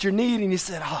looked at your need and you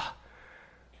said,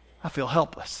 I feel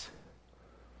helpless.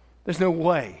 There's no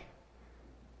way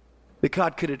that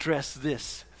God could address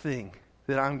this thing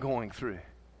that I'm going through.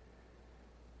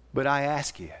 But I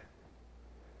ask you,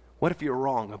 what if you're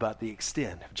wrong about the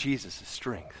extent of Jesus'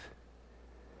 strength?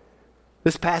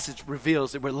 This passage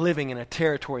reveals that we're living in a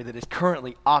territory that is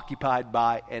currently occupied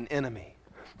by an enemy.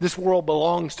 This world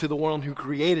belongs to the one who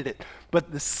created it,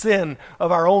 but the sin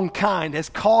of our own kind has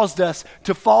caused us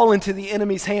to fall into the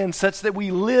enemy's hands such that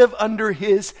we live under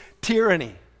his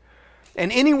tyranny.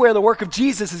 And anywhere the work of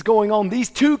Jesus is going on, these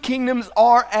two kingdoms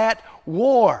are at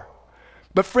war.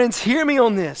 But friends, hear me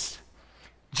on this.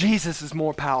 Jesus is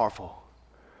more powerful.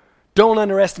 Don't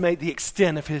underestimate the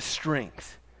extent of his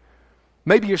strength.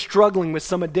 Maybe you're struggling with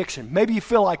some addiction. Maybe you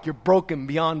feel like you're broken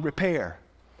beyond repair.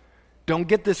 Don't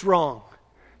get this wrong.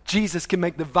 Jesus can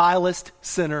make the vilest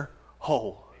sinner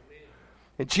whole.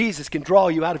 And Jesus can draw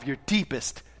you out of your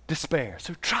deepest despair.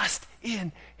 So trust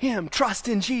in him. Trust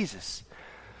in Jesus.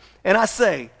 And I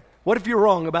say, what if you're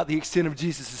wrong about the extent of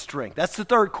Jesus' strength? That's the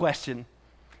third question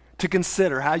to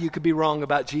consider, how you could be wrong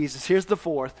about Jesus. Here's the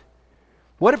fourth.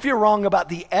 What if you're wrong about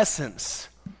the essence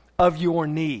of your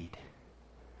need?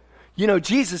 You know,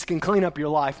 Jesus can clean up your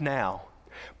life now,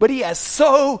 but he has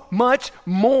so much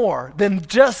more than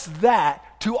just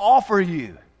that to offer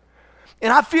you.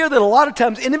 And I fear that a lot of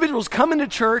times individuals come into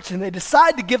church and they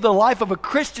decide to give the life of a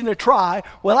Christian a try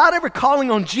without ever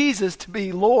calling on Jesus to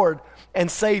be Lord and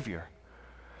Savior.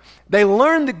 They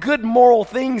learn the good moral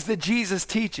things that Jesus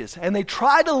teaches, and they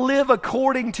try to live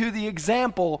according to the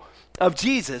example of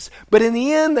Jesus. But in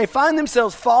the end, they find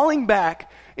themselves falling back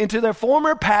into their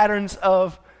former patterns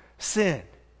of sin.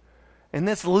 And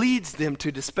this leads them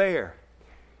to despair.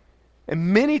 And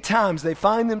many times they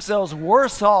find themselves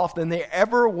worse off than they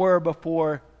ever were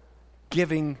before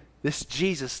giving this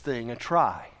Jesus thing a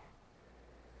try.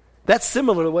 That's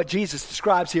similar to what Jesus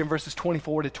describes here in verses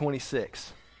 24 to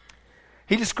 26.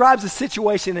 He describes a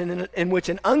situation in which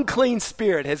an unclean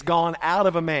spirit has gone out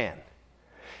of a man.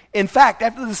 In fact,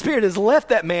 after the spirit has left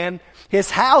that man,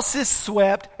 his house is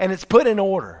swept and it's put in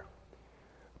order.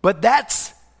 But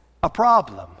that's a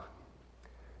problem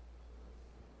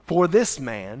for this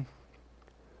man,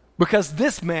 because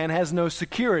this man has no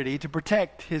security to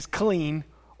protect his clean,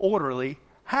 orderly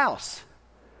house.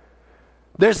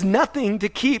 There's nothing to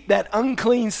keep that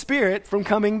unclean spirit from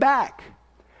coming back.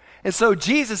 And so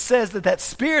Jesus says that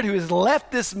spirit who has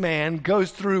left this man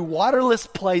goes through waterless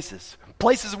places,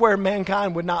 places where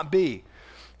mankind would not be.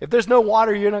 If there's no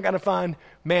water, you're not going to find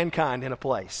mankind in a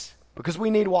place, because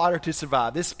we need water to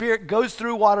survive. This spirit goes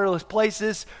through waterless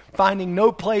places, finding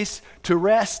no place to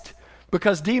rest,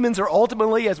 because demons are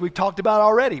ultimately, as we've talked about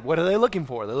already, what are they looking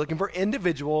for? They're looking for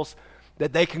individuals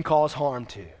that they can cause harm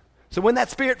to. So when that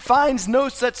spirit finds no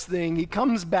such thing, he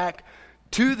comes back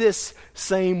to this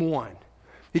same one.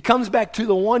 He comes back to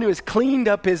the one who has cleaned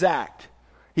up his act.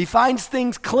 He finds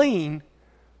things clean,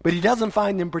 but he doesn't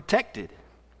find them protected.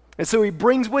 And so he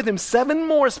brings with him 7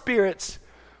 more spirits,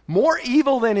 more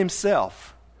evil than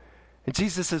himself. And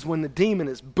Jesus says when the demon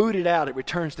is booted out, it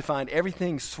returns to find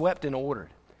everything swept and ordered.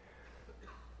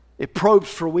 It probes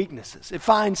for weaknesses. It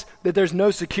finds that there's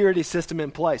no security system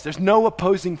in place. There's no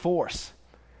opposing force.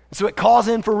 And so it calls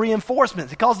in for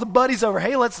reinforcements. It calls the buddies over.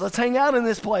 Hey, let's hang out in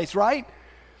this place, right?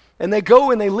 And they go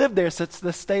and they live there, so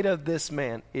the state of this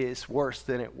man is worse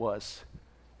than it was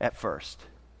at first.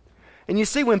 And you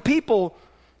see, when people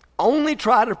only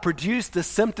try to produce the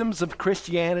symptoms of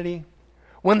Christianity,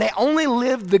 when they only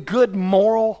live the good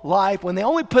moral life, when they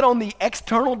only put on the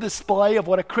external display of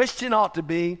what a Christian ought to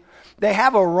be, they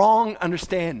have a wrong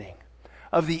understanding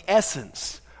of the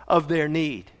essence of their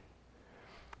need.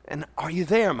 And are you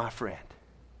there, my friend?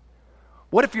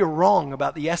 What if you're wrong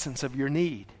about the essence of your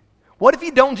need? What if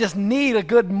you don't just need a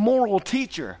good moral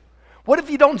teacher? What if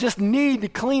you don't just need to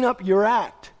clean up your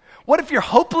act? What if you're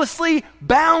hopelessly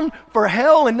bound for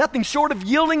hell and nothing short of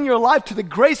yielding your life to the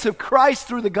grace of Christ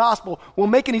through the gospel will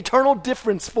make an eternal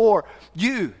difference for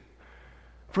you?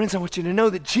 Friends, I want you to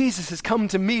know that Jesus has come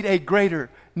to meet a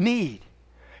greater need.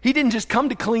 He didn't just come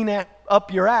to clean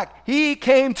up your act. He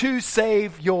came to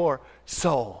save your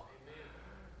soul.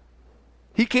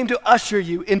 He came to usher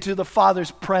you into the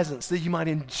Father's presence that you might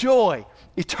enjoy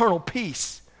eternal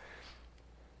peace.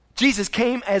 Jesus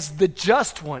came as the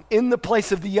just one in the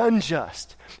place of the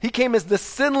unjust. He came as the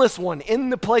sinless one in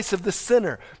the place of the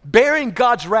sinner, bearing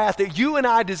God's wrath that you and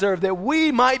I deserve, that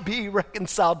we might be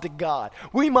reconciled to God.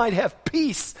 We might have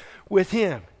peace with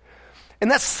him. And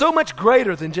that's so much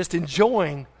greater than just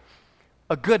enjoying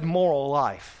a good moral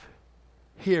life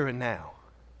here and now.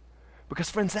 Because,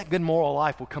 friends, that good moral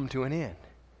life will come to an end.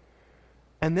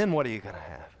 And then what are you going to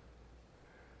have?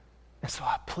 And so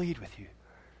I plead with you,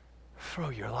 throw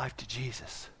your life to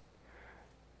Jesus.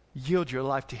 Yield your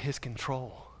life to his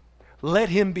control. Let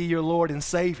him be your Lord and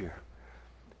Savior.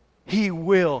 He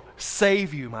will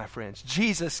save you, my friends.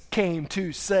 Jesus came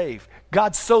to save.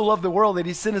 God so loved the world that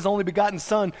he sent his only begotten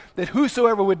Son, that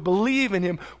whosoever would believe in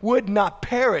him would not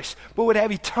perish, but would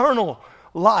have eternal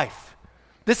life.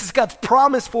 This is God's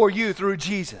promise for you through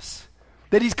Jesus,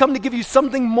 that he's come to give you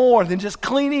something more than just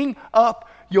cleaning up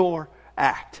your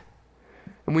act.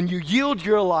 And when you yield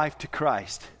your life to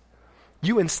Christ,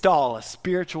 you install a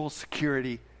spiritual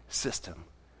security system,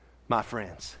 my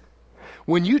friends.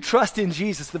 When you trust in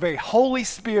Jesus, the very Holy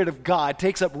Spirit of God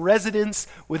takes up residence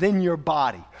within your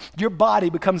body. Your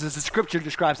body becomes, as the Scripture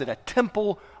describes it, a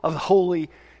temple of the Holy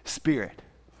Spirit.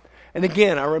 And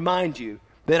again, I remind you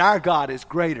that our God is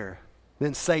greater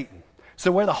than Satan.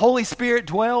 So where the Holy Spirit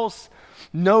dwells,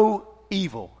 no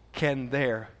evil can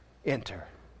there enter.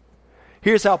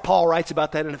 Here's how Paul writes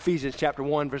about that in Ephesians chapter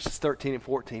 1, verses 13 and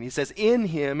 14. He says, in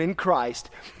him, in Christ,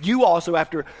 you also,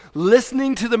 after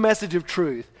listening to the message of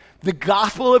truth, the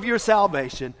gospel of your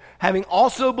salvation, having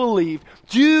also believed,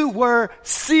 you were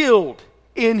sealed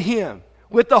in him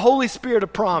with the Holy Spirit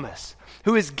of promise,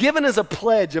 who is given as a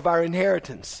pledge of our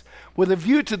inheritance, with a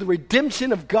view to the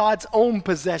redemption of God's own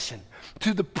possession,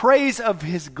 to the praise of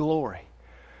his glory.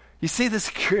 You see the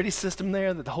security system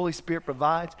there that the Holy Spirit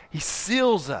provides? He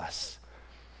seals us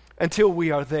until we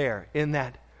are there in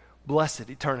that blessed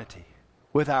eternity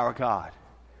with our God.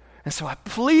 And so I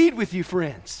plead with you,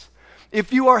 friends,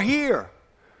 if you are here,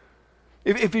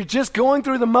 if you're just going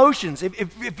through the motions,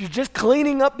 if you're just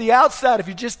cleaning up the outside, if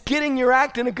you're just getting your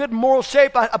act in a good moral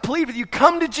shape, I plead with you,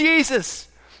 come to Jesus.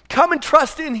 Come and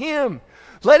trust in him.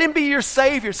 Let him be your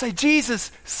Savior. Say,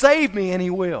 Jesus, save me, and he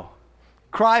will.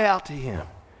 Cry out to him.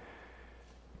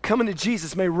 Coming to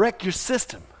Jesus may wreck your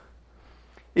system.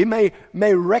 It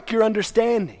may wreck your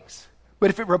understandings. But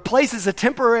if it replaces a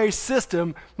temporary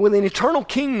system with an eternal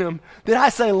kingdom, then I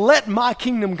say, let my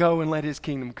kingdom go and let his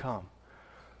kingdom come.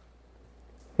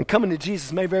 And coming to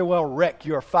Jesus may very well wreck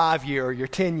your 5-year or your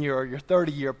 10-year or your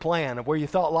 30-year plan of where you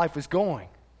thought life was going.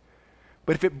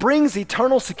 But if it brings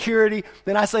eternal security,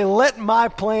 then I say, let my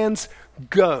plans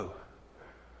go.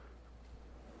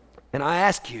 And I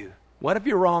ask you, what if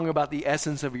you're wrong about the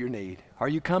essence of your need? Are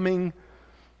you coming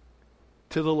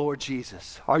to the Lord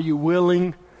Jesus? Are you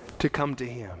willing to come to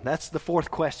him? That's the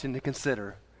fourth question to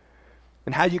consider.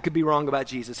 And how you could be wrong about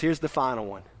Jesus. Here's the final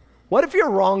one. What if you're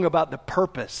wrong about the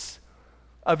purpose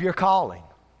of your calling?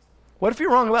 What if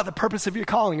you're wrong about the purpose of your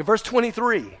calling? In verse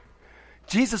 23,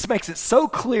 Jesus makes it so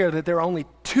clear that there are only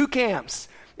two camps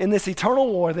in this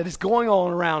eternal war that is going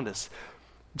on around us.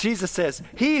 Jesus says,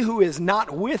 he who is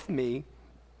not with me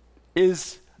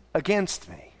is against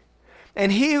me.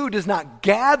 And he who does not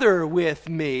gather with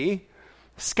me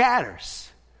scatters.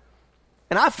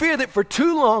 And I fear that for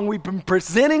too long we've been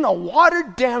presenting a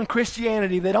watered down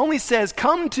Christianity that only says,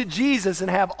 come to Jesus and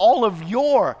have all of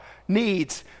your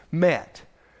needs met.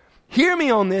 Hear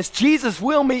me on this. Jesus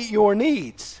will meet your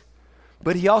needs.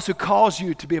 But he also calls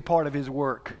you to be a part of his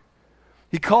work.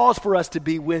 He calls for us to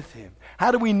be with him.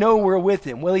 How do we know we're with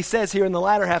him? Well, he says here in the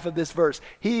latter half of this verse,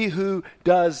 he who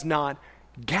does not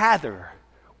gather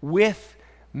with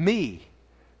me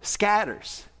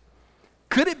scatters.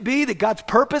 Could it be that God's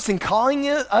purpose in calling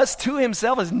us to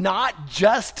himself is not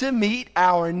just to meet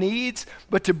our needs,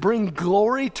 but to bring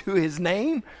glory to his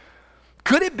name?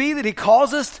 Could it be that he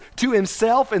calls us to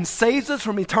himself and saves us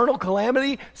from eternal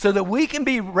calamity so that we can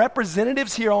be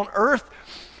representatives here on earth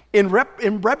in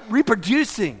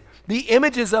reproducing the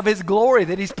images of his glory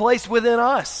that he's placed within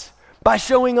us by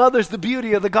showing others the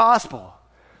beauty of the gospel?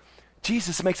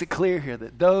 Jesus makes it clear here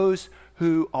that those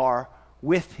who are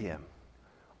with him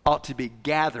ought to be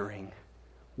gathering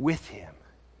with him.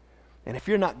 And if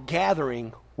you're not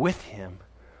gathering with him,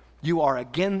 you are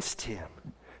against him.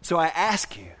 So I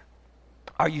ask you,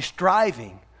 are you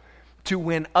striving to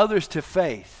win others to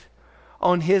faith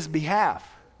on his behalf?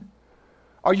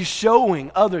 Are you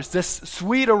showing others this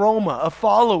sweet aroma of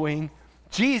following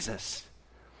Jesus?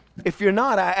 If you're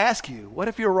not, I ask you, what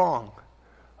if you're wrong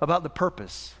about the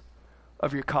purpose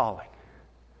of your calling?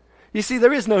 You see,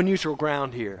 there is no neutral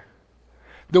ground here.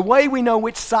 The way we know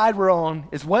which side we're on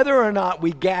is whether or not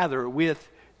we gather with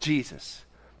Jesus.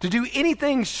 To do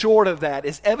anything short of that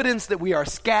is evidence that we are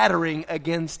scattering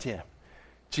against him,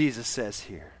 Jesus says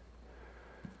here.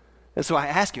 And so I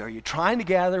ask you, are you trying to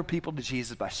gather people to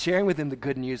Jesus by sharing with them the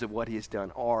good news of what he has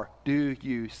done? Or do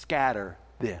you scatter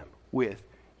them with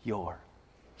your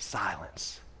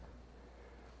silence?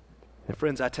 And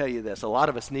friends, I tell you this, a lot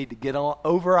of us need to get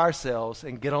over ourselves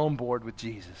and get on board with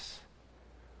Jesus.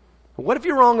 What if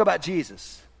you're wrong about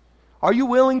Jesus? Are you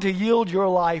willing to yield your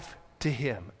life to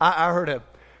him? I heard a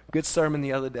good sermon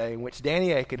the other day in which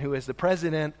Danny Akin, who is the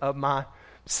president of my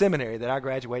seminary that I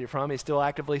graduated from, he's still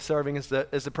actively serving as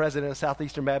the president of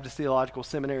Southeastern Baptist Theological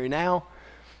Seminary now.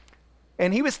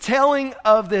 And he was telling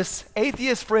of this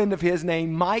atheist friend of his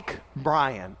named Mike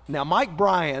Bryan. Now, Mike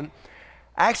Bryan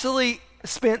actually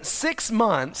spent 6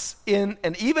 months in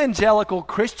an evangelical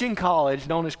Christian college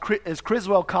known as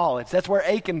Criswell College. That's where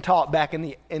Akin taught back in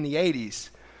the 80s.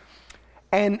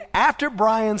 And after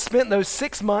Bryan spent those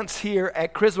 6 months here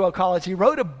at Criswell College, he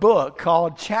wrote a book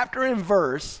called Chapter and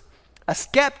Verse, A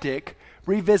Skeptic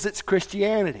Revisits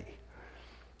Christianity.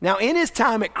 Now, in his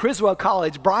time at Criswell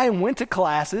College, Bryan went to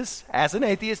classes as an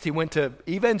atheist. He went to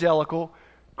evangelical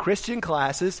Christian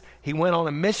classes. He went on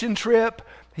a mission trip.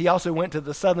 He also went to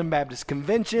the Southern Baptist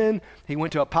Convention. He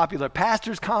went to a popular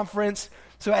pastor's conference.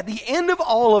 So at the end of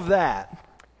all of that,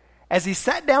 as he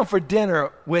sat down for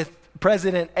dinner with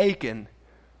President Akin,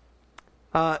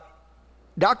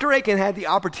 Dr. Akin had the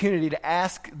opportunity to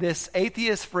ask this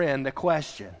atheist friend a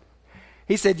question.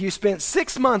 He said, you spent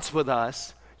 6 months with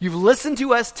us. You've listened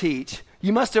to us teach.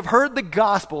 You must have heard the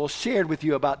gospel shared with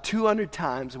you about 200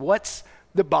 times. What's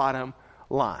the bottom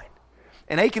line?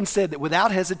 And Akin said that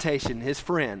without hesitation, his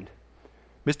friend,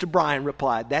 Mr. Bryan,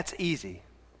 replied, that's easy.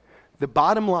 The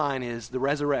bottom line is the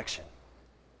resurrection.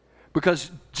 Because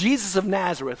Jesus of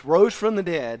Nazareth rose from the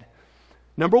dead,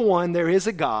 number one, there is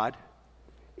a God.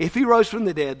 If he rose from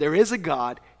the dead, there is a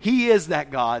God. He is that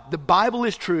God. The Bible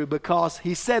is true because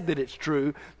he said that it's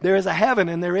true. There is a heaven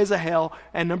and there is a hell.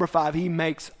 And number 5, he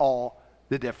makes all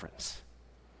the difference.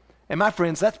 And my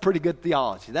friends, that's pretty good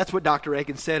theology. That's what Dr.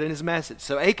 Akin said in his message.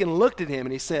 So Akin looked at him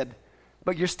and he said,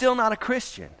 but you're still not a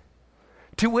Christian.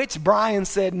 To which Bryan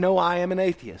said, no, I am an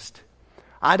atheist.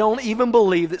 I don't even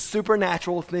believe that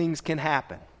supernatural things can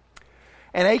happen.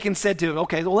 And Akin said to him,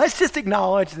 okay, well, let's just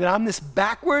acknowledge that I'm this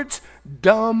backwards,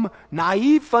 dumb,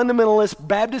 naive, fundamentalist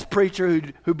Baptist preacher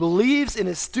who believes in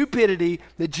his stupidity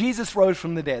that Jesus rose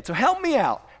from the dead. So help me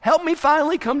out. Help me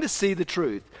finally come to see the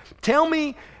truth. Tell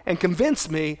me and convince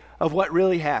me of what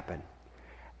really happened.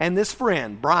 And this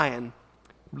friend, Bryan,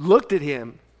 looked at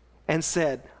him and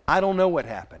said, I don't know what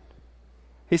happened.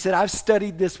 He said, I've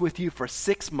studied this with you for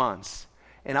 6 months,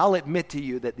 and I'll admit to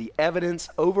you that the evidence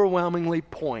overwhelmingly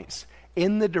points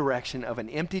in the direction of an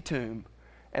empty tomb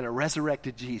and a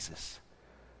resurrected Jesus.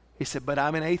 He said, but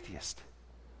I'm an atheist.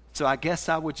 So I guess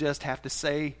I would just have to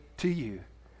say to you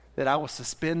that I will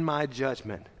suspend my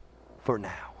judgment for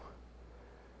now.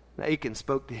 And Akin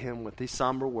spoke to him with these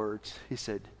somber words. He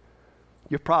said,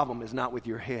 your problem is not with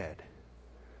your head.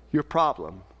 Your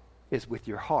problem is with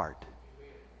your heart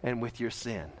and with your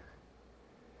sin.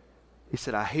 He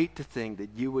said, I hate to think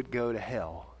that you would go to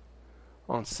hell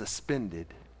on suspended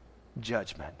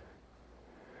judgment.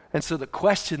 And so the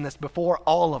question that's before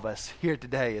all of us here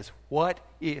today is, what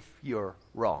if you're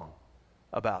wrong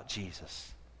about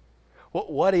Jesus?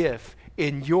 What if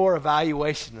in your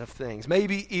evaluation of things,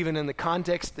 maybe even in the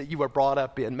context that you were brought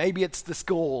up in, maybe it's the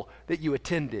school that you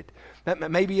attended,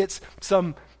 maybe it's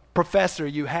some professor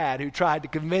you had who tried to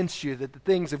convince you that the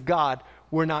things of God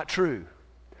were not true.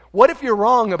 What if you're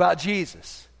wrong about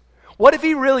Jesus? What if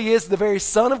he really is the very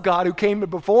Son of God who came to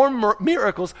perform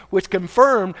miracles which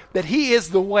confirm that he is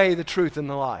the way, the truth, and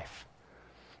the life?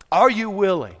 Are you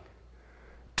willing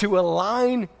to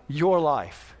align your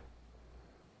life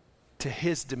to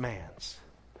his demands?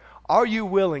 Are you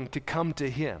willing to come to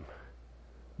him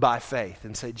by faith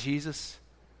and say, Jesus,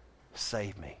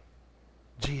 save me.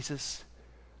 Jesus,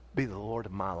 be the Lord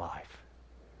of my life.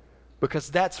 Because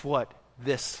that's what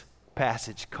this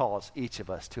passage calls each of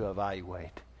us to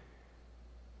evaluate.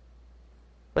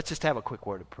 Let's just have a quick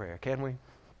word of prayer, can we?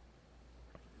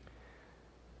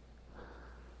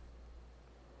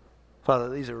 Father,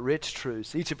 these are rich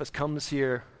truths. Each of us comes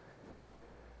here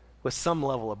with some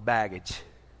level of baggage.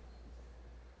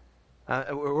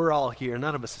 We're all here.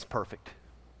 None of us is perfect.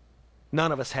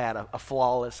 None of us had a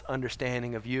flawless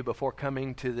understanding of you before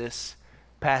coming to this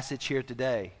passage here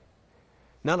today.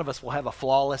 None of us will have a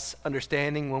flawless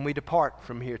understanding when we depart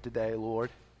from here today, Lord.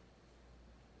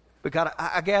 But God,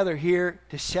 I gather here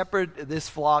to shepherd this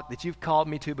flock that you've called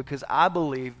me to because I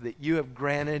believe that you have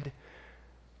granted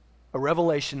a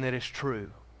revelation that is true.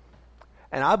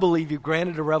 And I believe you've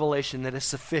granted a revelation that is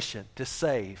sufficient to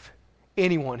save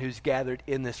anyone who's gathered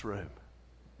in this room.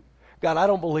 God, I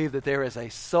don't believe that there is a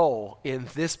soul in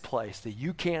this place that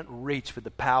you can't reach with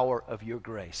the power of your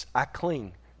grace. I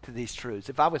cling to these truths.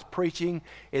 If I was preaching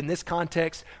in this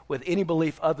context with any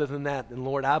belief other than that, then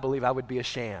Lord, I believe I would be a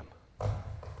sham.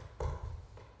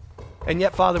 And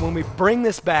yet, Father, when we bring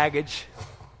this baggage,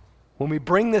 when we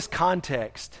bring this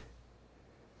context,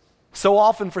 so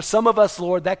often for some of us,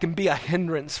 Lord, that can be a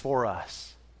hindrance for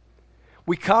us.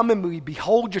 We come and we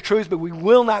behold your truths, but we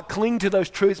will not cling to those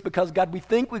truths because, God, we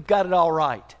think we've got it all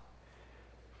right.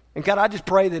 And God, I just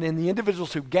pray that in the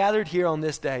individuals who gathered here on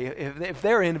this day, if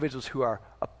there are individuals who are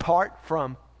apart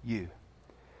from you,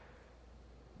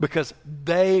 because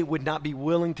they would not be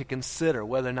willing to consider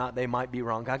whether or not they might be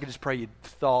wrong, God, I could just pray you'd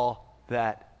thaw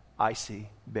that icy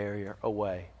barrier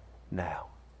away now.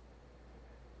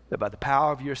 That by the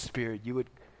power of your Spirit, you would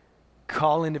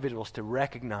call individuals to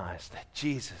recognize that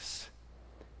Jesus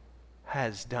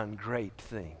has done great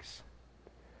things.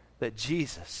 That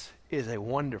Jesus is a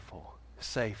wonderful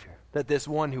Savior. That this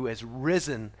one who has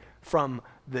risen from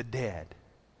the dead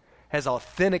has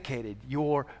authenticated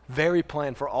your very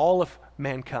plan for all of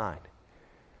mankind.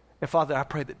 And Father, I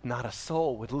pray that not a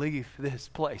soul would leave this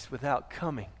place without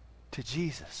coming to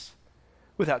Jesus,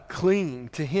 without clinging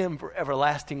to him for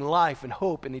everlasting life and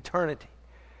hope and eternity.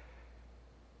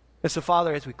 And so,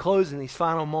 Father, as we close in these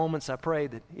final moments, I pray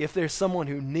that if there's someone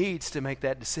who needs to make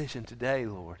that decision today,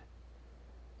 Lord,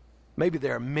 maybe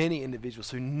there are many individuals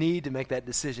who need to make that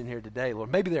decision here today,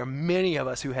 Lord. Maybe there are many of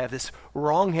us who have this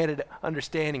wrong-headed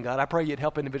understanding, God. I pray you'd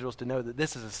help individuals to know that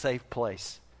this is a safe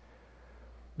place.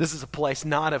 This is a place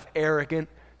not of arrogant,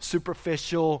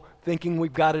 superficial, thinking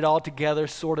we've got it all together,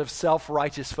 sort of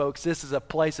self-righteous folks. This is a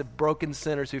place of broken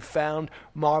sinners who found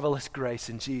marvelous grace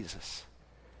in Jesus.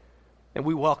 And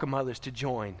we welcome others to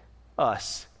join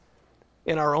us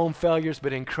in our own failures,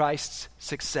 but in Christ's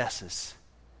successes,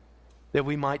 that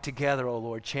we might together, O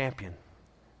Lord, champion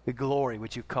the glory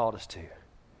which you've called us to.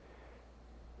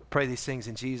 Pray these things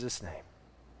in Jesus' name.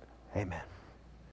 Amen.